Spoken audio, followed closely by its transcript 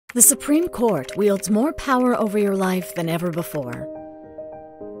The Supreme Court wields more power over your life than ever before.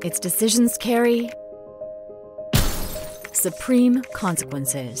 Its decisions carry supreme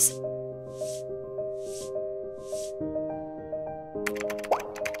consequences.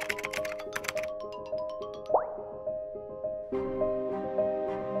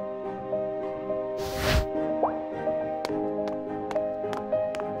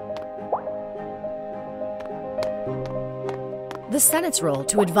 The Senate's role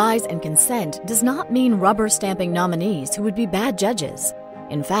to advise and consent does not mean rubber-stamping nominees who would be bad judges.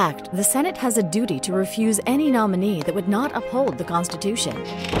 In fact, the Senate has a duty to refuse any nominee that would not uphold the Constitution.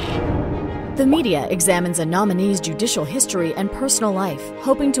 The media examines a nominee's judicial history and personal life,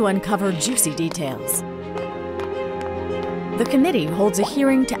 hoping to uncover juicy details. The committee holds a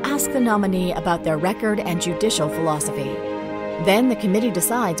hearing to ask the nominee about their record and judicial philosophy. Then the committee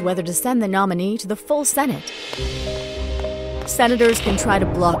decides whether to send the nominee to the full Senate. Senators can try to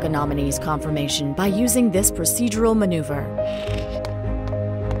block a nominee's confirmation by using this procedural maneuver.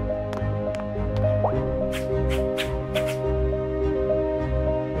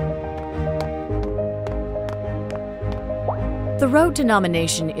 The road to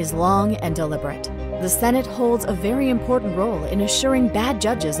nomination is long and deliberate. The Senate holds a very important role in assuring bad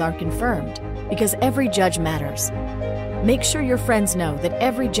judges aren't confirmed, because every judge matters. Make sure your friends know that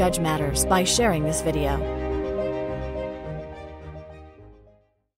every judge matters by sharing this video.